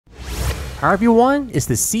Hi everyone, it's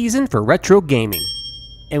the season for retro gaming,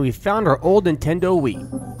 and we found our old Nintendo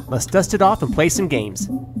Wii. Let's dust it off and play some games.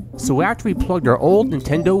 So after we plugged our old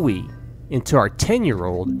Nintendo Wii into our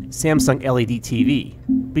 10-year-old Samsung LED TV,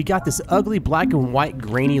 we got this ugly black and white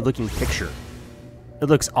grainy looking picture. It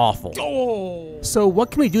looks awful. So what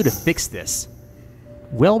can we do to fix this?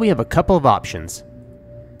 Well, we have a couple of options.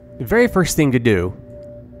 The very first thing to do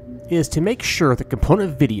is to make sure the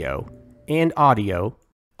component video and audio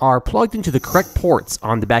are plugged into the correct ports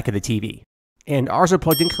on the back of the TV. And ours are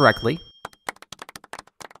plugged in correctly.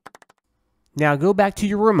 Now go back to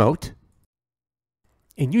your remote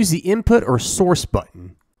and use the input or source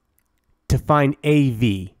button to find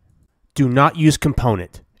AV. Do not use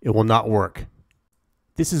component. It will not work.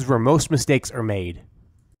 This is where most mistakes are made.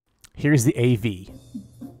 Here's the AV.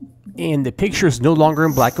 And the picture is no longer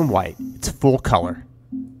in black and white. It's full color.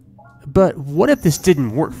 But what if this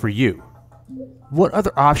didn't work for you? What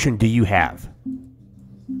other option do you have?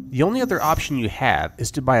 The only other option you have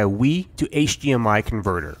is to buy a Wii to HDMI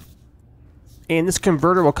converter. And this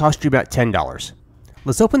converter will cost you about $10.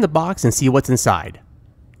 Let's open the box and see what's inside.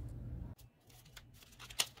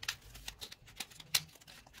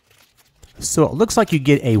 So it looks like you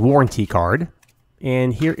get a warranty card,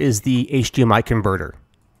 and here is the HDMI converter.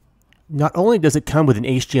 Not only does it come with an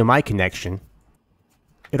HDMI connection,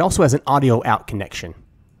 it also has an audio out connection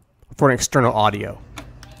for an external audio.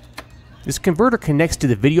 This converter connects to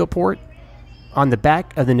the video port on the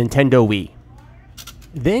back of the Nintendo Wii.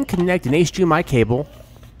 Then connect an HDMI cable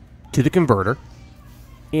to the converter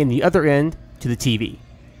and the other end to the TV.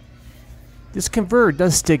 This converter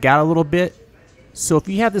does stick out a little bit, so if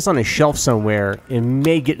you have this on a shelf somewhere, it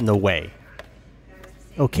may get in the way.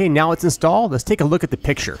 Okay, now it's installed. Let's take a look at the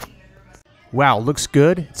picture. Wow, looks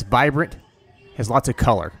good. It's vibrant, has lots of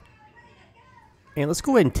color. And let's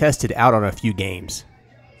go ahead and test it out on a few games.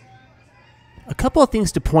 A couple of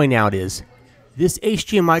things to point out is, this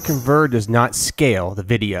HDMI converter does not scale the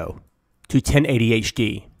video to 1080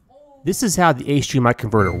 HD. This is how the HDMI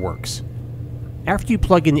converter works. After you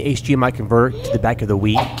plug in the HDMI converter to the back of the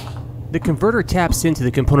Wii, the converter taps into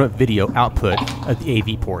the component video output of the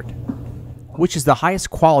AV port, which is the highest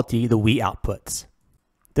quality the Wii outputs.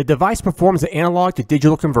 The device performs an analog to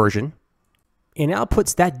digital conversion and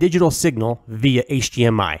outputs that digital signal via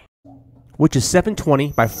HDMI, which is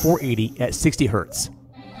 720 by 480 at 60 Hz.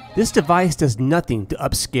 This device does nothing to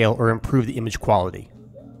upscale or improve the image quality.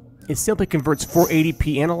 It simply converts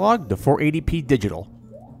 480p analog to 480p digital.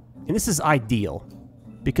 And this is ideal,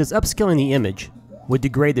 because upscaling the image would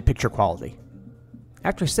degrade the picture quality.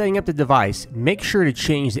 After setting up the device, make sure to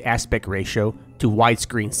change the aspect ratio to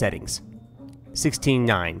widescreen settings,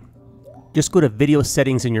 16:9. Just go to video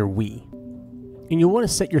settings in your Wii. And you'll want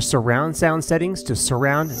to set your surround sound settings to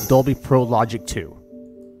Surround Dolby Pro Logic 2.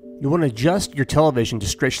 You want to adjust your television to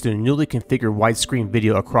stretch the newly configured widescreen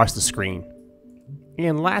video across the screen.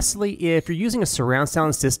 And lastly, if you're using a surround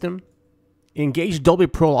sound system, engage Dolby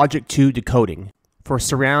Pro Logic 2 decoding for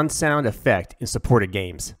surround sound effect in supported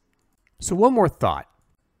games. So one more thought.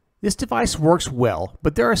 This device works well,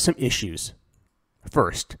 but there are some issues.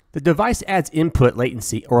 First, the device adds input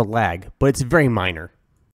latency or lag, but it's very minor.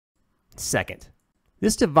 Second,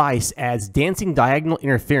 this device adds dancing diagonal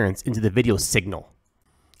interference into the video signal.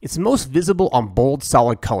 It's most visible on bold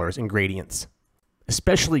solid colors and gradients,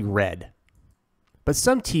 especially red. But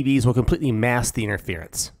some TVs will completely mask the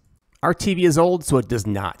interference. Our TV is old, so it does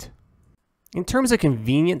not. In terms of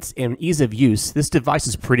convenience and ease of use, this device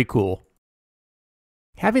is pretty cool.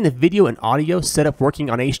 Having the video and audio set up working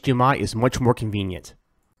on HDMI is much more convenient.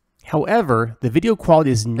 However, the video quality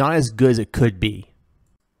is not as good as it could be.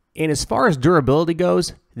 And as far as durability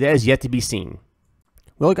goes, that is yet to be seen.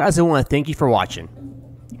 Well guys, I want to thank you for watching.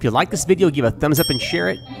 If you like this video, give a thumbs up and share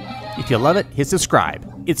it. If you love it, hit subscribe.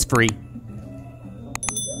 It's free.